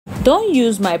Don't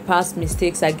use my past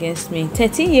mistakes against me,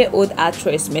 13-year-old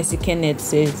actress Mercy Kenneth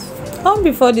says. On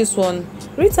before this one,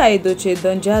 Rita Edochie,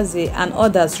 Don Jazzy, and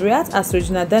others react as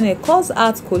Regina Daniel calls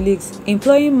out colleagues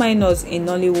employing minors in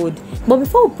Nollywood. But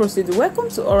before we proceed, welcome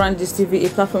to Orange Gist TV, a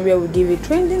platform where we give you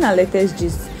trending and latest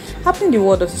gist happening in the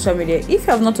world of social media. If you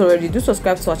have not already, do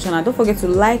subscribe to our channel. Don't forget to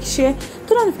like, share, turn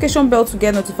the notification bell to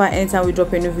get notified anytime we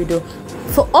drop a new video.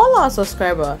 For all our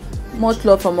subscribers, much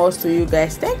love from us to you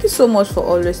guys. Thank you so much for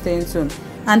always staying tuned.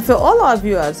 And for all our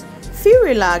viewers, feel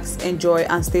relaxed, enjoy,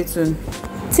 and stay tuned.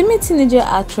 Timid teenager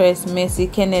actress Mercy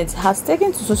Kenneth has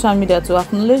taken to social media to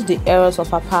acknowledge the errors of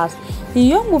her past. The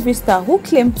young movie star, who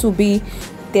claimed to be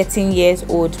 13 years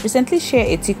old, recently shared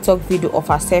a TikTok video of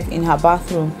herself in her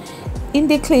bathroom. In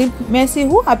the clip, Mercy,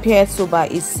 who appeared sober,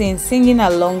 is seen singing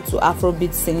along to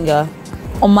Afrobeat singer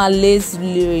Omalay's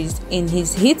lyrics in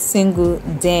his hit single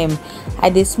Damn.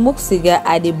 I dey smoke cigar,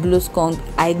 I dey blow skunk,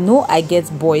 I know I get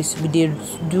boys with dey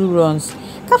do runs.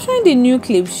 Capturing the new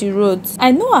clip, she wrote,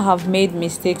 I know I have made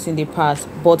mistakes in the past,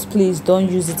 but please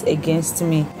don't use it against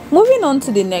me. Moving on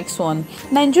to the next one,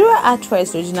 Nigeria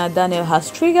actress Regina Daniel has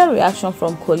triggered reaction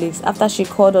from colleagues after she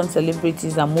called on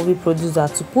celebrities and movie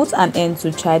producers to put an end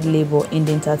to child labor in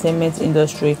the entertainment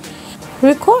industry.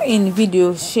 Recall in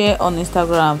video shared on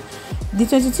Instagram, the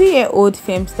 22-year-old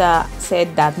film star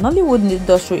said that Nollywood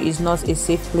industry is not a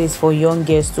safe place for young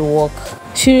girls to work.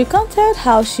 She recounted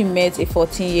how she met a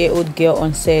 14-year-old girl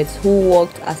on set who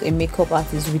worked as a makeup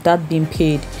artist without being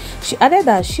paid. She added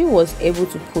that she was able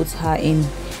to put her in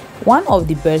one of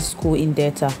the best schools in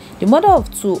Delta. The mother of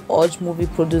two urged movie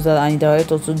producers and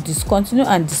directors to discontinue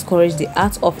and discourage the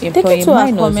act of employing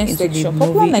minors into the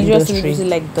movie industry.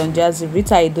 Like Don Jazzy,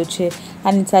 Rita Edochie,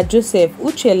 Anita Joseph,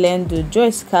 Uche Lendu,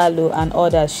 Joyce Carlo, and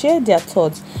others shared their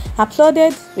thoughts,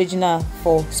 applauded Regina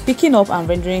for speaking up and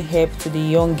rendering help to the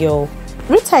young girl.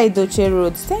 Rita Edochie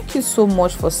wrote, thank you so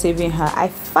much for saving her. I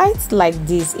fight like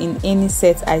this in any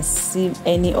set I see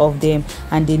any of them,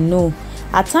 and they know.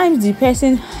 At times, the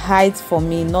person hides from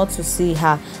me not to see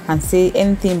her and say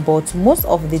anything, but most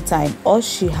of the time, all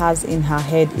she has in her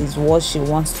head is what she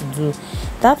wants to do.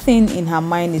 That thing in her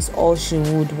mind is all she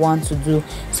would want to do.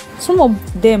 Some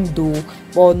of them do,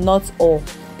 but not all,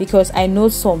 because I know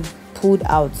some pulled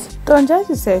out. Don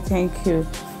Jazzy said thank you.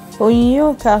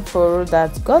 Oyinyoka for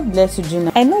that. God bless you,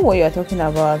 Gina. I know what you're talking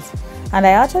about. And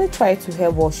I actually tried to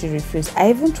help, but she refused. I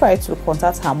even tried to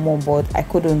contact her mom, but I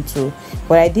couldn't too.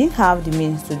 But I didn't have the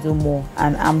means to do more.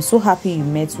 And I'm so happy you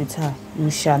met with her.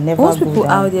 You shall never go down. Most people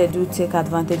out there do take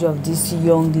advantage of this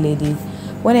young lady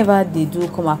whenever they do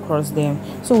come across them.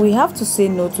 So we have to say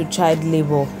no to child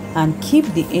labor and keep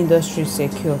the industry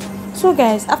secure. So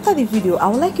guys, after the video, I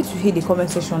would like you to hit the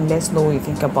comment section. Let's know what you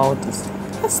think about this.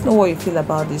 Let's know what you feel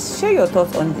about this. Share your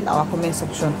thoughts on our comment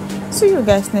section. See you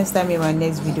guys next time in my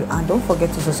next video, and don't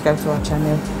forget to subscribe to our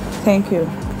channel. Thank you.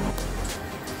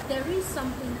 There is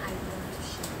something I want to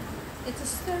share. It's a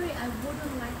story I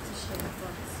wouldn't like to share,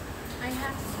 but I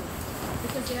have to,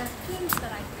 because there are things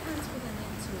that I can't put an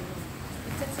end to.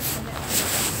 It takes a collective.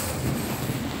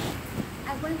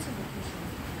 I went to vacation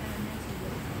and I met a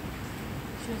young girl.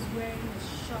 She was wearing a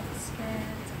short skirt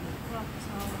and a crop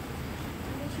top.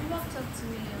 She walked up to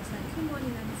me and was like, good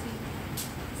morning, auntie.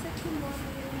 I said, good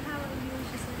morning, how are you?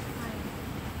 She said, fine.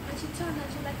 And she turned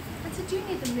and she was like, auntie, do you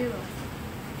need a mirror?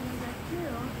 And I was like,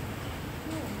 mirror?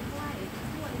 No, why?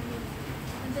 Who are you?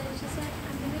 And then she said,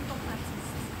 I'm a makeup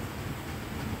artist.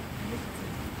 I looked at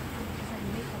her. She said,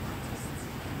 makeup artist.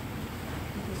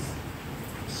 Because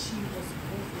she was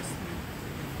obviously.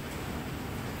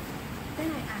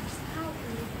 Then I asked, how old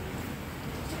are you?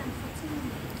 She said, I'm 14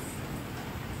 years.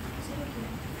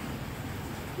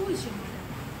 Who is your mother?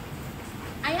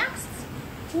 I asked,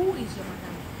 who is your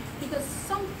mother? Because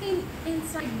something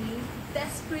inside me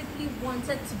desperately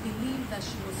wanted to believe that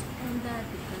she was under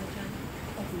the guardian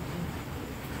of a woman.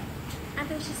 And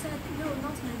then she said, no,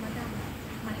 not my mother,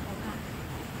 my oga.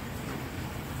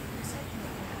 I said, your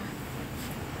oga.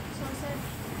 So I said,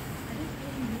 are they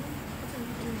paying you? What are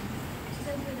you doing? She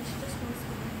said, no, that she just wants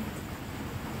to learn.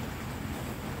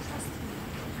 Trust me,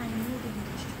 I know the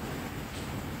industry.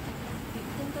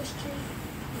 Industry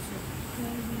is a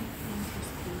very dangerous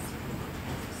place for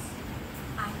us.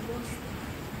 I was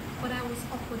there, but I was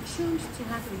opportune to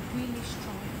have a really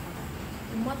strong mother.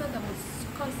 A mother that was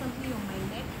constantly on my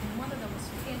neck, a mother that was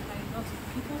feared by lots of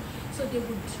people, so they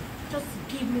would just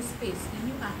give me space. They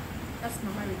knew, that's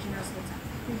Mama Regina's daughter.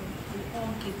 They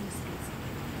all gave me space.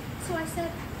 So I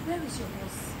said, where is your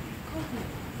boss? Call me.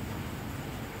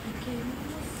 He came.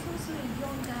 He was also a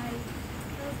young guy.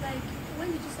 I was like, when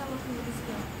did you start working with this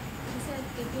girl? She said,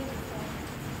 a day before.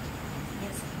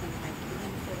 Yesterday, like a day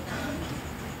before that.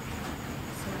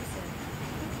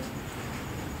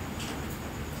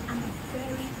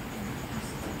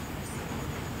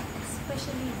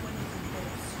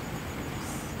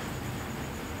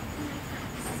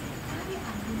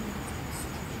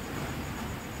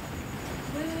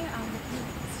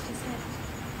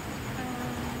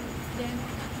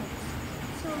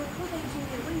 what are you doing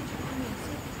here? When did you come here?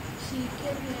 So she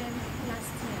came here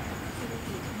last year. I said,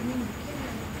 okay, you mean you came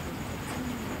here for 2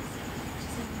 years? She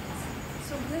said, yes.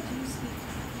 So where do you sleep?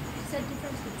 She said,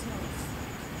 different hotels.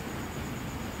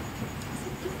 I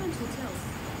said, different hotels?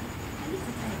 I looked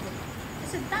at her again. I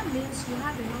said, that means you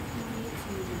have enough money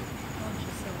to lodge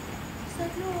yourself. She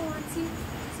said, no, auntie.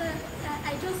 So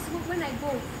I just, when I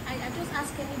go, I just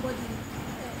ask anybody,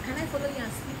 can I follow you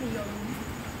and sleep in your room?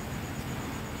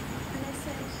 And I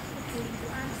said, okay, you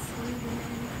ask only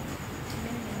women,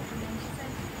 men and women. She said,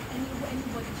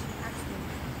 anybody should ask them.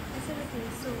 I said, okay,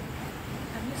 so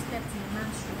have you slept in a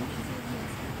man's room? She said, yes.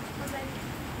 I was like,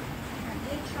 have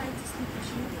they tried to sleep with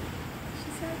you? She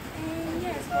said,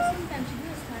 yes, but sometimes she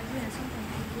does to agree and sometimes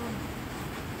she wrong.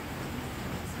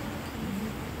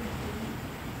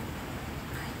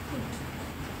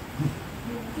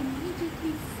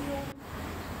 Immediately feel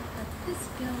that this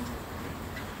girl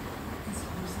is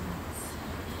losing it.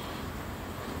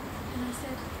 And I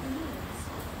said, yes,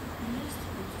 you must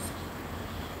go to school.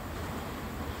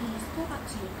 You must go back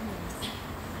to your parents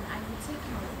and I will take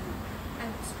care of you. I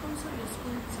will sponsor your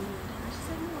school to you. And she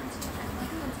said, no, auntie, I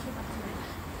don't want to go back to my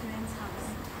parents' house.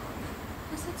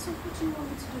 I said, so what do you want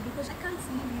me to do? Because I can't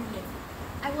leave you here.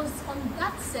 I was on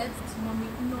that set to Mommy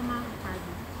Noma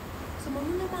party. So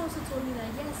Mommy Noma also told me that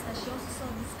yes, that she also saw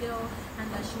this girl and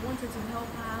that she wanted to help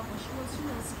her, but she was,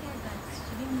 scared that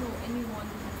she didn't know anyone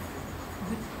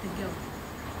with the girl.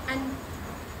 And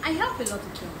I help a lot of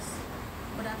girls,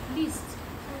 but at least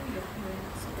through your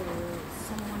parents or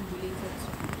someone related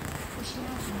to you. But she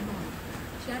had none.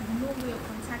 She had no way of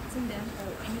contacting them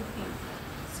or anything.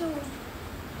 So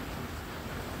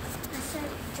I said,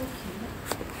 okay,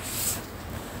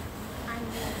 I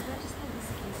will register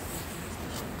this case with the police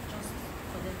station just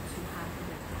for them to have a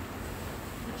record.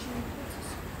 But you will go to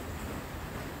school.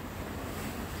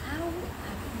 How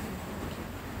have you been working?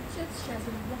 She has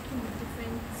been working with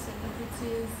different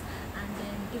celebrities and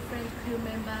then different crew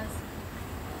members.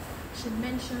 She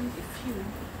mentioned a few.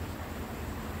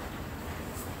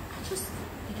 I just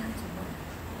began to wonder.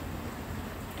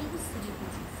 Those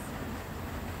celebrities,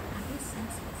 are they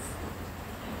senseless?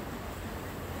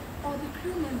 Or the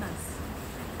crew members?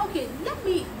 Okay, let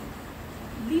me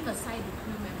leave aside the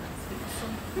crew members because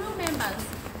some crew members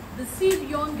deceive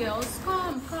young girls.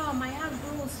 Come, I have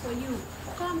rules for you.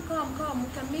 Come, we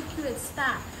can make you a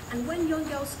star. And when young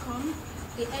girls come,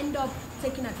 they end up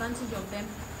taking advantage of them.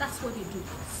 That's what they do.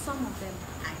 Some of them,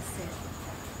 I said.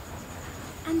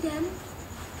 And then,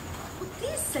 with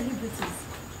these celebrities,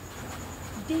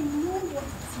 they know what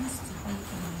it is to be in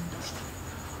the industry.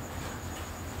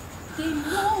 They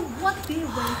know what they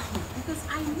went through because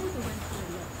I know they went through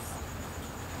a lot.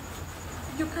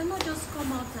 You cannot just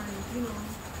come out and you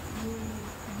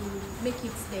make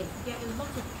it there. There are a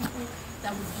lot of people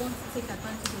that would want to take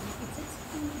advantage of it. It takes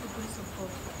only the grace of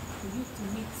God for you to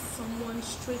meet someone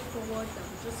straightforward that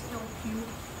will just help you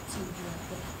till you are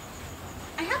there.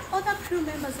 I have other crew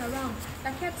members around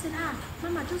that kept saying,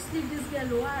 Mama, just leave this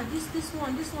girl, this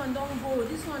one don't go,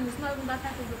 this one is not even that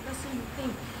type of a person you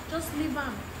think, just leave her.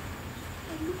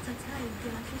 I looked at her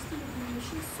again and she was still looking at me.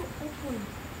 She was so open,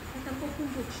 like an open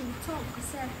book. She would talk. I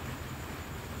said,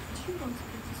 do you want to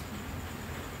go to school?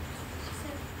 She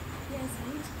said, yes, I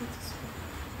need to go to school.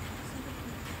 I said,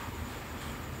 okay.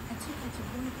 I took her to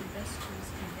one of the best schools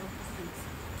in Delta State,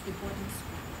 a boarding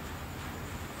school.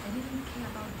 I didn't care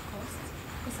about the cost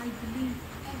because I believe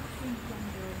every young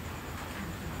girl can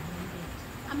be made.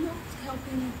 I'm not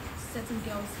helping certain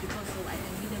girls because I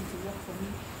need them to work for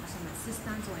me as an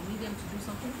assistant or I need them to do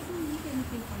something. I don't need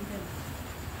anything from them.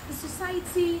 The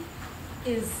society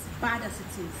is bad as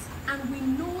it is, and we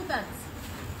know that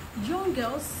young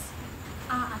girls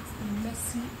are at the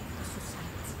mercy of the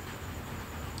society.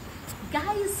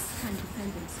 Guys can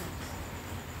defend themselves,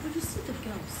 but you see the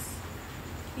girls,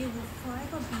 they will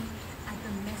forever be at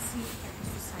the mercy of the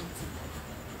society,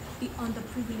 the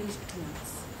underprivileged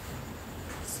ones.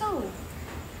 So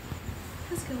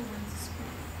this girl went to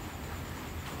school.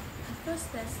 Her first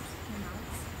test came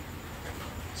out.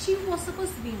 She was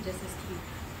supposed to be in JSS3,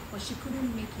 but she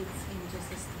couldn't make it in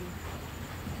JSS3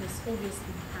 because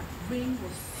obviously her brain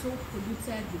was so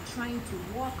polluted with trying to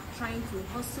walk, trying to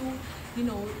hustle,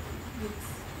 with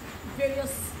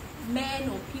various men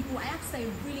or people. I asked her a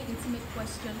really intimate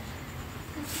question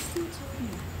and she still told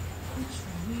me, which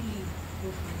really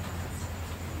broke my heart.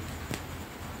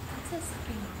 Her test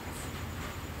came out.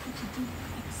 And she did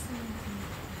excellently.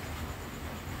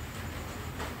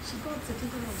 She got a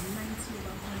total of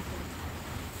 90/100.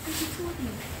 And she told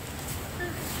me,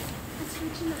 Auntie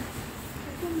Regina,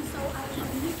 I promise I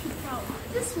will make you proud.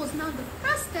 This was now the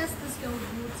first test this girl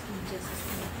wrote in JSS3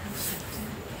 and she did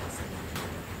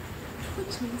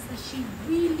which means that she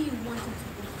really wanted to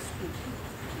go to school.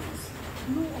 There was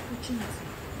no opportunity.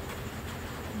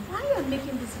 Why I'm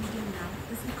making this video now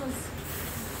is because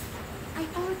I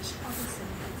urge other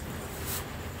celebrities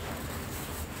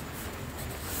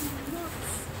do not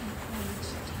encourage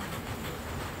child.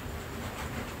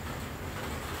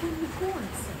 When you go on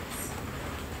sets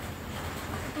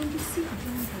and you see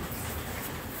young girls,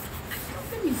 the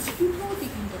problem is you know the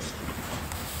industry.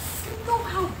 You know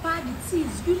how bad it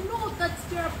is. You know that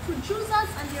there are producers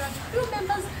and there are crew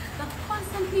members that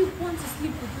constantly want to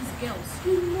sleep with these girls.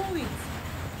 You know it.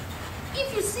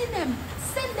 If you see them,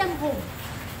 send them home.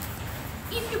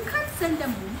 If you can't send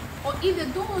them home, or if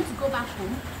they don't want to go back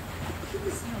home,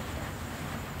 please help them.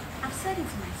 I've said it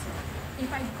to myself.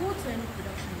 If I go to any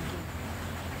production again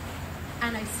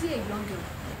and I see a young girl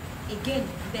again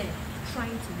then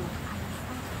trying to work, I will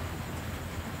fight her.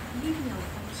 Leave me, I'll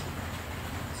fight you.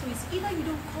 So it's either you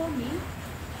don't call me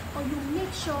or you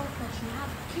make sure that you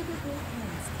have capable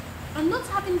hands and not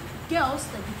having girls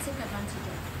that you take advantage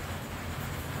of.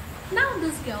 Now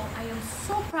this girl, I am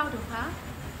so proud of her.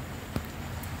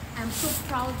 I'm so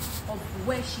proud of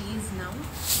where she is now.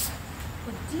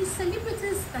 But these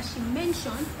celebrities that she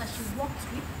mentioned, that she worked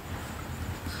with,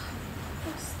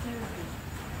 was terrible.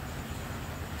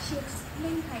 She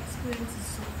explained her experiences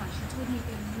so far. She told me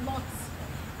a lot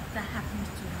that happened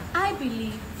to her. I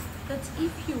believe that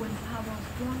if you empower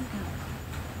one girl,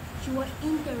 you are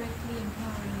indirectly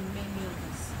empowering many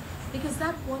others. Because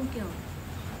that one girl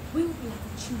will be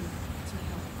opportune to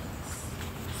help us.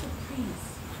 So please,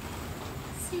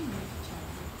 say no to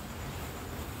child.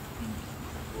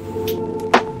 Thank you.